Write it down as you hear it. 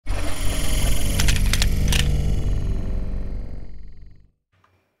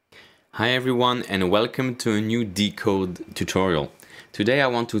Hi everyone and welcome to a new Decode tutorial. Today I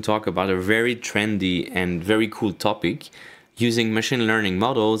want to talk about a very trendy and very cool topic, using machine learning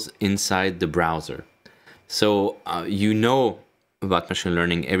models inside the browser. So you know about machine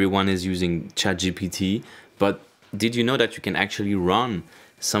learning, everyone is using ChatGPT, but did you know that you can actually run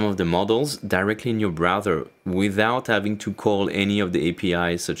some of the models directly in your browser without having to call any of the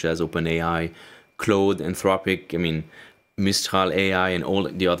APIs such as OpenAI, Claude, Anthropic, Mistral AI and all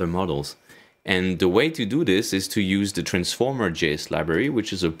the other models. And the way to do this is to use the Transformer.js library,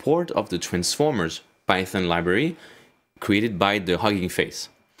 which is a port of the Transformers Python library created by the Hugging Face.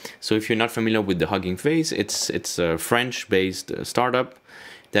 So if you're not familiar with the Hugging Face, it's a French-based startup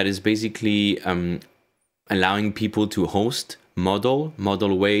that is basically allowing people to host model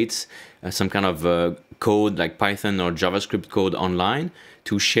weights, some kind of code like Python or JavaScript code online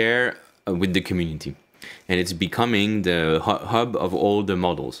to share with the community. And it's becoming the hub of all the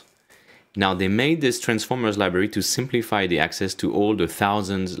models. Now they made this Transformers library to simplify the access to all the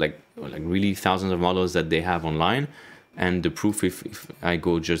thousands, like really thousands of models that they have online. And the proof, if I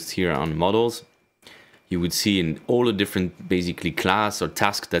go just here on models, you would see in all the different basically class or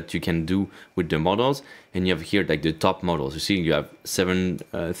tasks that you can do with the models. And you have here like the top models. You see you have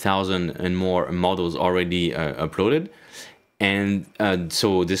 7,000 and more models already uploaded. And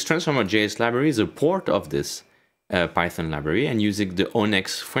so this Transformer.js library is a port of this Python library and using the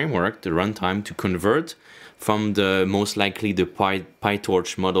Onyx framework, the runtime, to convert from the most likely the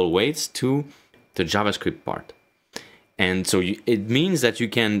PyTorch model weights to the JavaScript part. And so it means that you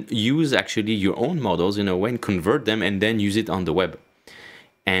can use actually your own models in a way and convert them and then use it on the web.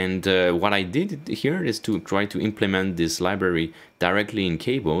 And what I did here is to try to implement this library directly in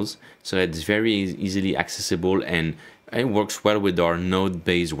Cables so that it's very easily accessible and it works well with our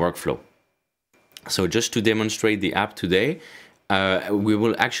node-based workflow. So just to demonstrate the app today, we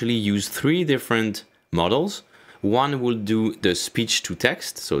will actually use 3 different models. One will do the speech to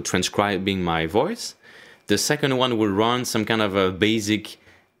text, so transcribing my voice. The second one will run some kind of a basic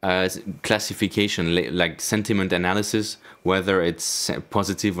classification, like sentiment analysis, whether it's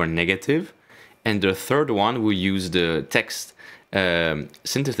positive or negative. And the third one will use the text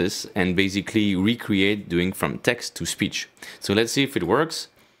synthesis and basically recreate doing from text to speech. So let's see if it works.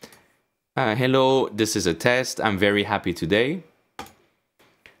 Hello, this is a test. I'm very happy today.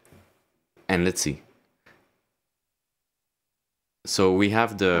 And let's see. So we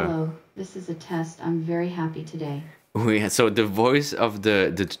have the... Hello, this is a test. I'm very happy today. So the voice of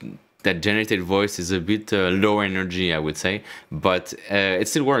that generated voice is a bit low energy, I would say, but it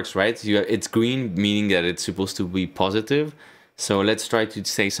still works, right? It's green, meaning that it's supposed to be positive. So let's try to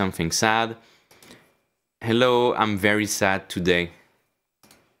say something sad. Hello, I'm very sad today.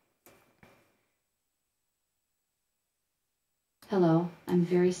 Hello, I'm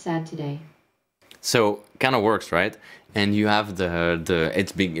very sad today. So kind of works, right? And you have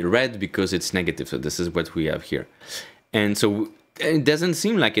it's being red because it's negative. So this is what we have here. And so it doesn't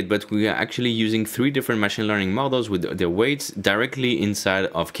seem like it, but we are actually using 3 different machine learning models with their weights directly inside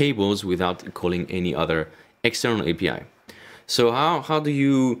of Cables without calling any other external API. So how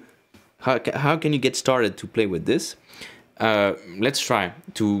can you get started to play with this? Let's try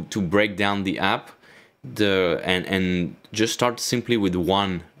to break down the app and just start simply with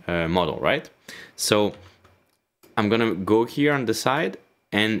one model, right? So I'm gonna go here on the side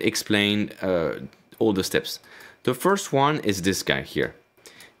and explain all the steps. The first one is this guy here,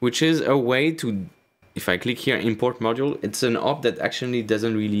 which is a way to, if I click here, import module, it's an op that actually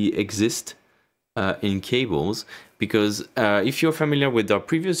doesn't really exist in Cables, because if you're familiar with our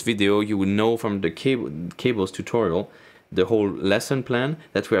previous video, you would know from the Cables tutorial, the whole lesson plan,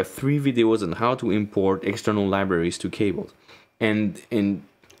 that we have 3 videos on how to import external libraries to Cables. And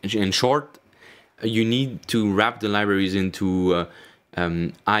in short, you need to wrap the libraries into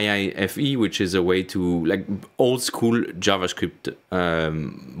IIFE, which is a way to, like, old school JavaScript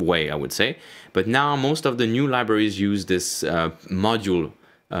way, I would say. But now most of the new libraries use this module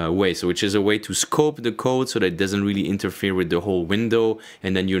way, so which is a way to scope the code so that it doesn't really interfere with the whole window,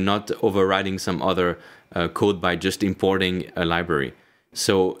 and then you're not overriding some other code by just importing a library.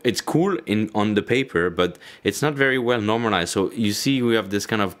 So it's cool on the paper, but it's not very well normalized. So you see we have this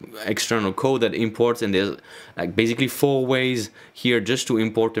kind of external code that imports, and there's like basically 4 ways here just to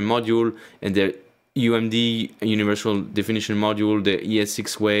import a module, and the UMD, Universal Definition Module, the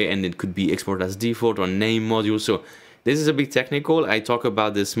ES6 way, and it could be export as default or name module. So this is a bit technical. I talk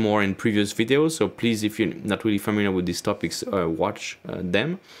about this more in previous videos, so please, if you're not really familiar with these topics, watch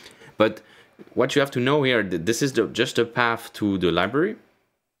them. But what you have to know here, this is just a path to the library.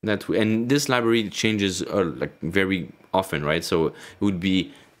 And this library changes like very often, right? So it would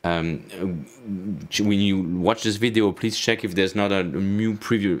be when you watch this video, please check if there's not a new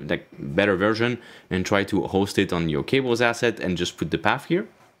preview, like better version, and try to host it on your cables asset and just put the path here.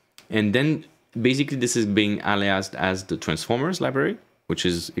 And then basically this is being aliased as the Transformers library, which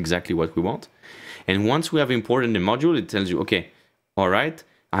is exactly what we want. And once we have imported the module, it tells you, okay, all right,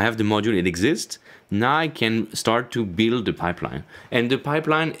 I have the module, it exists. Now I can start to build the pipeline. And the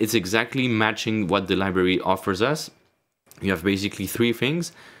pipeline is exactly matching what the library offers us. You have basically three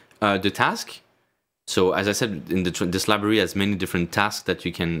things. The task. So as I said, this library has many different tasks that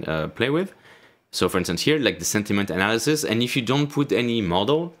you can play with. So for instance here, like the sentiment analysis, and if you don't put any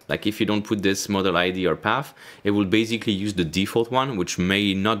model, like if you don't put this model ID or path, it will basically use the default one, which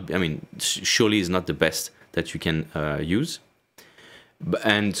may not, I mean, surely is not the best that you can use.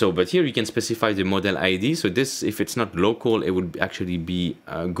 But here you can specify the model ID. So this, if it's not local, it would actually be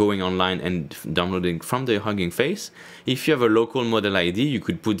going online and downloading from the Hugging Face. If you have a local model ID, you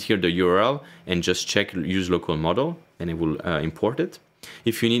could put here the URL and just check use local model, and it will import it.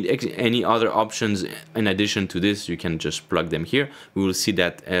 If you need any other options in addition to this, you can just plug them here. We will see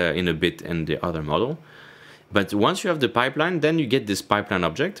that in a bit in the other model. But once you have the pipeline, then you get this pipeline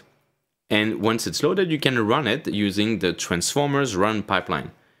object. And once it's loaded, you can run it using the Transformers run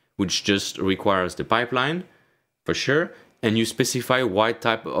pipeline, which just requires the pipeline for sure. And you specify what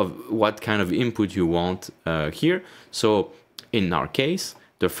kind of input you want here. So in our case,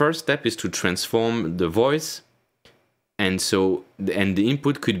 the first step is to transform the voice. And the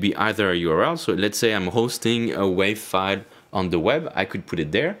input could be either a URL. So let's say I'm hosting a WAV file on the web, I could put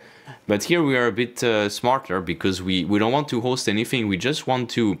it there. But here we are a bit smarter because we don't want to host anything. We just want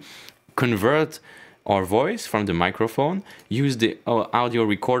to convert our voice from the microphone, use the audio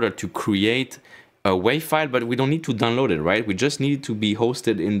recorder to create a WAV file, but we don't need to download it, right? We just need it to be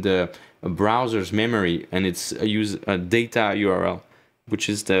hosted in the browser's memory, and it's use a data URL, which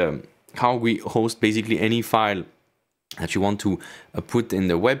is how we host basically any file that you want to put in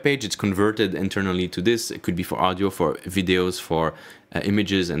the web page. It's converted internally to this. It could be for audio, for videos, for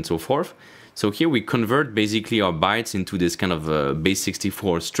images, and so forth. So here we convert basically our bytes into this kind of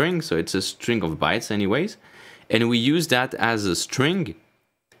base64 string. So it's a string of bytes anyways. And we use that as a string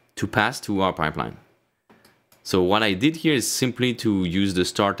to pass to our pipeline. So what I did here is simply to use the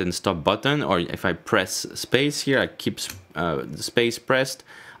start and stop button, or if I press space here, I keep the space pressed,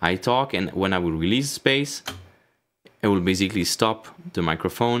 I talk, and when I will release space, it will basically stop the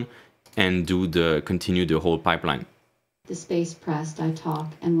microphone and continue the whole pipeline. The space pressed, I talk,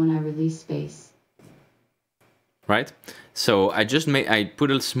 and when I release space. Right? So I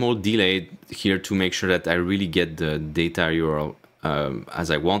put a small delay here to make sure that I really get the data URL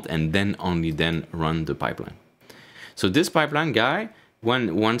as I want, and then only then run the pipeline. So this pipeline guy,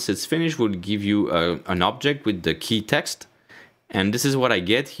 once it's finished, will give you an object with the key text. And this is what I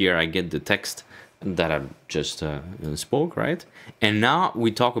get here. I get the text that I just spoke, right? And now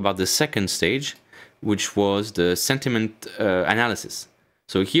we talk about the second stage, which was the sentiment analysis.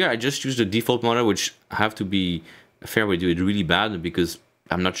 So here I just use the default model, which I have to be fair with you, it's really bad because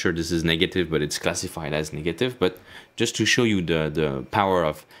I'm not sure this is negative, but it's classified as negative. But just to show you the power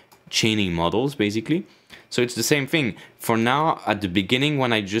of chaining models, basically. So it's the same thing. For now, at the beginning,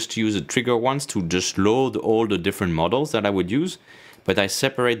 when I just use a trigger once to just load all the different models that I would use, but I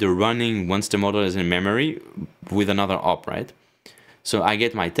separate the running once the model is in memory with another op, right? So I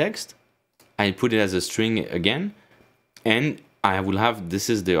get my text, I put it as a string again, and I will have, this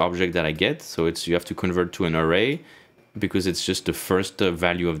is the object that I get. So you have to convert to an array because it's just the first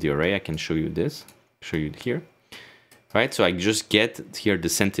value of the array. I can show you it here, right? So I just get here the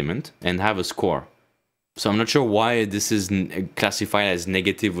sentiment and have a score. So I'm not sure why this is classified as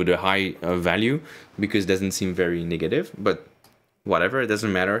negative with a high value, because it doesn't seem very negative, but whatever, it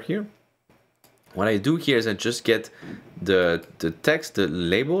doesn't matter here. What I do here is I just get the text, the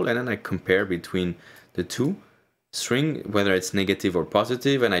label, and then I compare between the two string, whether it's negative or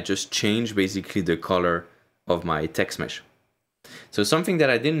positive, and I just change basically the color of my text mesh. So something that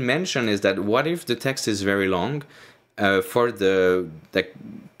I didn't mention is that what if the text is very long? For the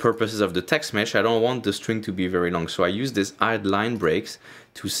purposes of the text mesh, I don't want the string to be very long. So I use this add line breaks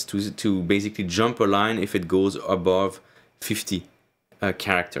to basically jump a line if it goes above 50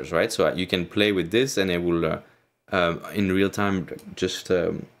 characters, right? So you can play with this and it will, in real time, just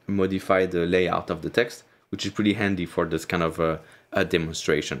modify the layout of the text, which is pretty handy for this kind of a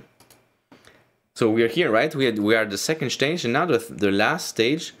demonstration. So we are here, right? We are at the second stage, and now the last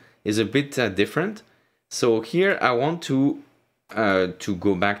stage is a bit different. So here I want to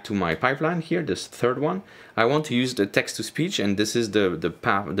go back to my pipeline here, this third one. I want to use the text-to-speech, and this is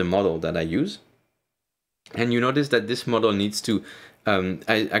the model that I use. And you notice that this model needs to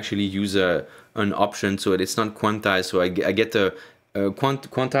I actually use an option so that it's not quantized. So I get a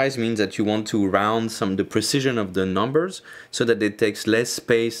quantize means that you want to round the precision of the numbers so that it takes less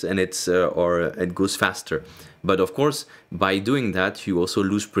space and it goes faster. But of course, by doing that, you also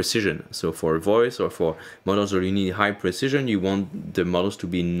lose precision. So for voice or for models where you need high precision, you want the models to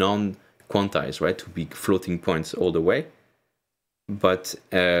be non-quantized, right? To be floating points all the way. But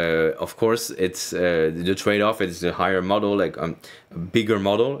of course, it's the trade-off is a higher model, like a bigger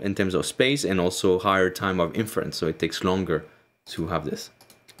model in terms of space, and also higher time of inference. So it takes longer to have this,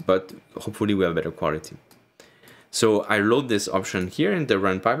 but hopefully we have better quality. So I load this option here in the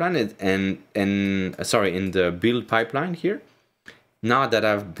run pipeline in the build pipeline here. Now that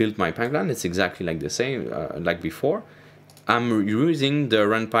I've built my pipeline, it's exactly like the same like before. I'm using the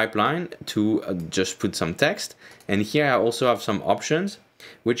run pipeline to just put some text, and here I also have some options,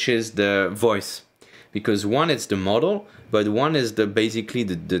 which is the voice, because one is the model, but one is basically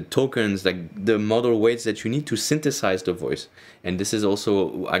the tokens, like the model weights that you need to synthesize the voice. And this is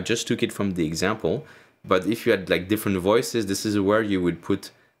also, I just took it from the example, but if you had like different voices, this is where you would put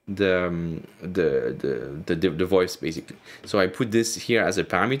the voice basically. So I put this here as a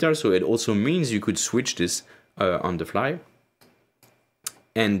parameter, so it also means you could switch this on the fly.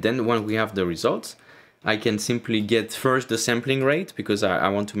 And then when we have the results, I can simply get first the sampling rate, because I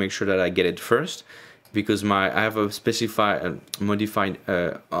want to make sure that I get it first, because I have a modified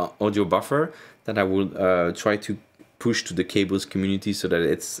audio buffer that I will try to push to the cables community so that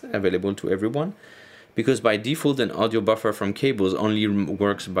it's available to everyone. Because by default, an audio buffer from cables only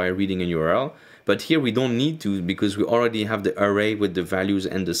works by reading a URL. But here we don't need to, because we already have the array with the values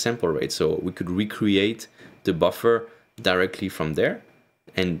and the sample rate. So we could recreate the buffer directly from there.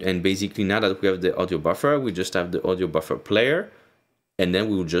 And basically now that we have the audio buffer, we just have the audio buffer player, and then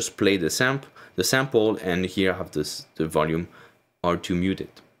we will just play the sample, and here I have the volume or to mute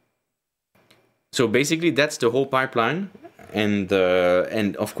it. So basically that's the whole pipeline. And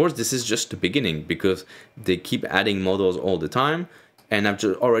of course this is just the beginning, because they keep adding models all the time, and I've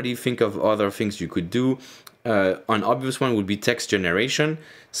just already think of other things you could do. An obvious one would be text generation.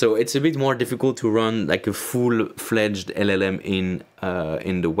 So it's a bit more difficult to run like a full-fledged LLM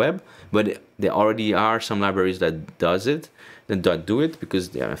in the web, but there already are some libraries that do it,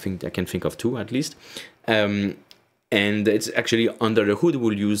 because I think I can think of two at least. And it's actually under the hood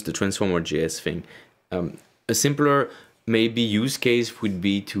we'll use the Transformer.js thing. A simpler maybe use case would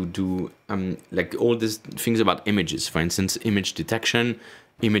be to do like all these things about images, for instance, image detection,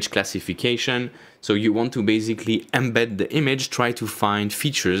 image classification. So you want to basically embed the image, try to find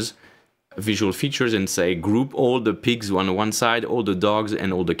features, visual features, and say group all the pigs on one side, all the dogs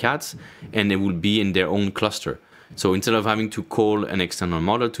and all the cats, and they will be in their own cluster. So instead of having to call an external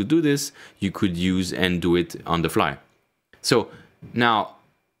model to do this, you could use and do it on the fly. So now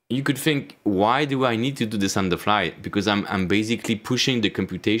you could think, why do I need to do this on the fly? Because I'm basically pushing the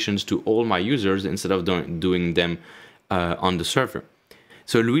computations to all my users instead of doing them on the server.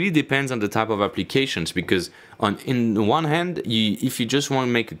 So it really depends on the type of applications, because in one hand, if you just want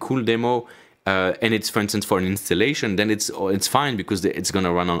to make a cool demo and it's, for instance, for an installation, then it's fine, because it's going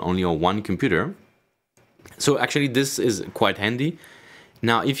to run only on one computer. So actually this is quite handy.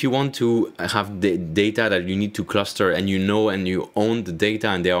 Now, if you want to have the data that you need to cluster, and you own the data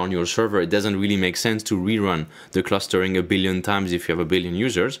and they're on your server, it doesn't really make sense to rerun the clustering a billion times if you have a billion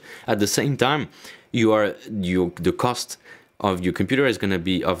users. At the same time, the cost of your computer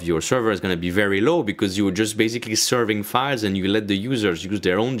of your server is going to be very low, because you're just basically serving files and you let the users use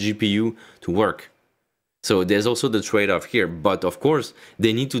their own GPU to work. So there's also the trade-off here, but of course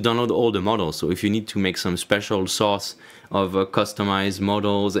they need to download all the models. So if you need to make some special sauce of customized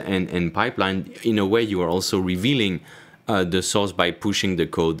models and pipeline, in a way you are also revealing the source by pushing the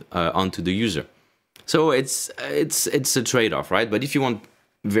code onto the user. So it's a trade-off, right? But if you want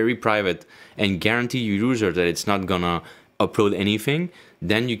very private and guarantee your user that it's not gonna upload anything,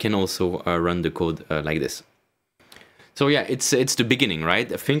 then you can also run the code like this. So yeah, it's the beginning, right?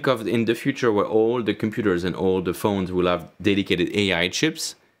 Think of in the future where all the computers and all the phones will have dedicated AI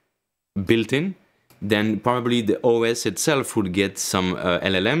chips built in. Then probably the OS itself would get some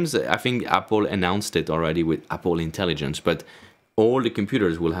LLMs. I think Apple announced it already with Apple Intelligence, but all the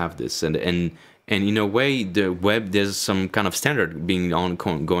computers will have this. And in a way, the web, there's some kind of standard going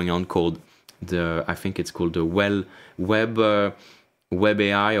on called I think it's called the Web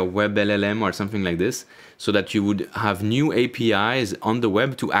AI or Web LLM or something like this, so that you would have new APIs on the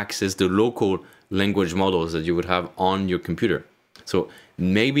web to access the local language models that you would have on your computer. So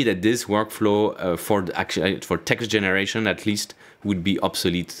maybe that this workflow for text generation at least would be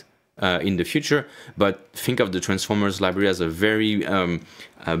obsolete in the future. But think of the Transformers library as a very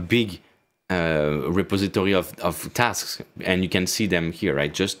a big repository of tasks, and you can see them here,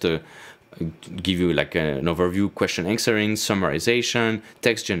 right? Just to give you like an overview: question answering, summarization,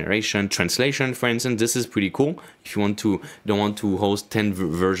 text generation, translation, for instance. This is pretty cool. If you don't want to host 10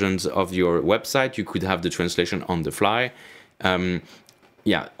 versions of your website, you could have the translation on the fly.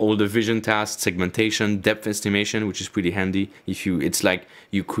 Yeah, all the vision tasks, segmentation, depth estimation, which is pretty handy. It's like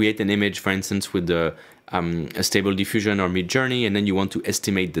you create an image, for instance, with a stable diffusion or mid-journey, and then you want to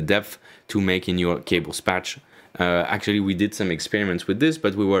estimate the depth to make in your cables patch. Actually, we did some experiments with this,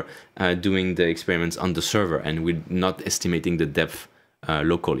 but we were doing the experiments on the server, and we're not estimating the depth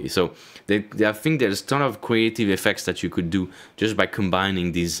locally. So I think there's a ton of creative effects that you could do just by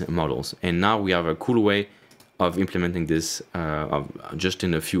combining these models. And now we have a cool way of implementing this just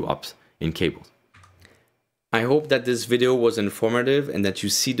in a few ops in cables. I hope that this video was informative and that you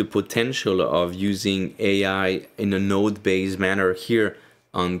see the potential of using AI in a node-based manner here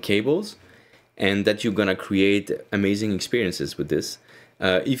on cables, and that you're gonna create amazing experiences with this.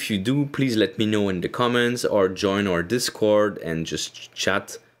 If you do, please let me know in the comments or join our Discord and just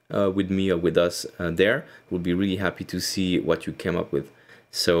chat with me or with us there. We'll be really happy to see what you came up with.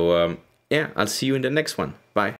 So yeah, I'll see you in the next one. Bye.